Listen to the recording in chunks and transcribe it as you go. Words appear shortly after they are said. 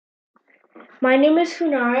My name is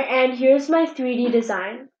Hunar and here's my 3D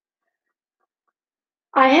design.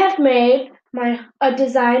 I have made a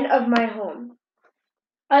design of my home.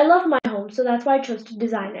 I love my home, so that's why I chose to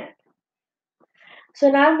design it.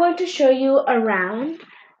 So now I'm going to show you around.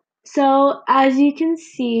 So as you can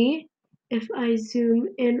see, if I zoom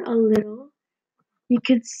in a little, you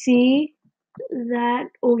could see that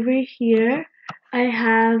over here I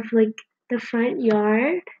have like the front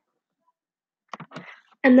yard.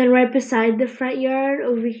 And then right beside the front yard,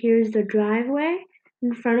 over here is the driveway.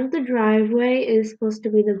 In front of the driveway is supposed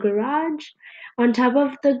to be the garage. On top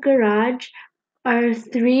of the garage are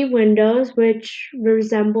 3 windows, which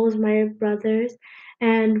resembles my brother's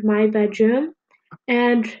and my bedroom.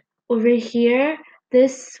 And over here,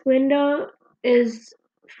 this window is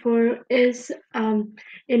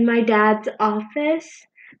in my dad's office.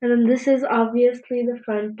 And then this is obviously the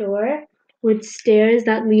front door with stairs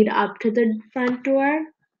that lead up to the front door.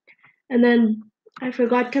 And then I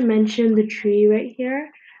forgot to mention the tree right here.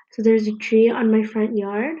 So there's a tree on my front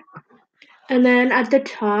yard. And then at the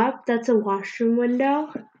top, that's a washroom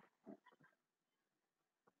window.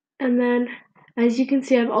 And then as you can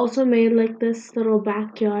see, I've also made like this little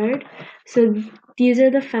backyard. So these are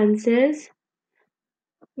the fences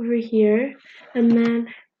over here. And then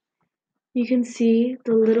you can see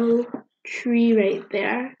the little tree right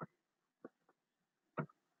there.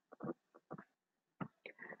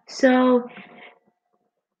 So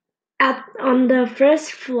on the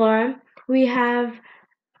first floor, we have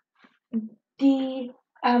the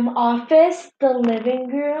office, the living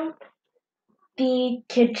room, the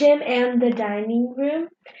kitchen, and the dining room.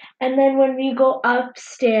 And then when we go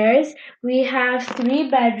upstairs, we have 3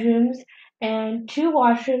 bedrooms and 2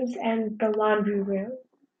 washrooms and the laundry room.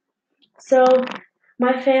 So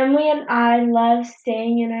my family and I love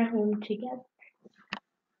staying in our home together.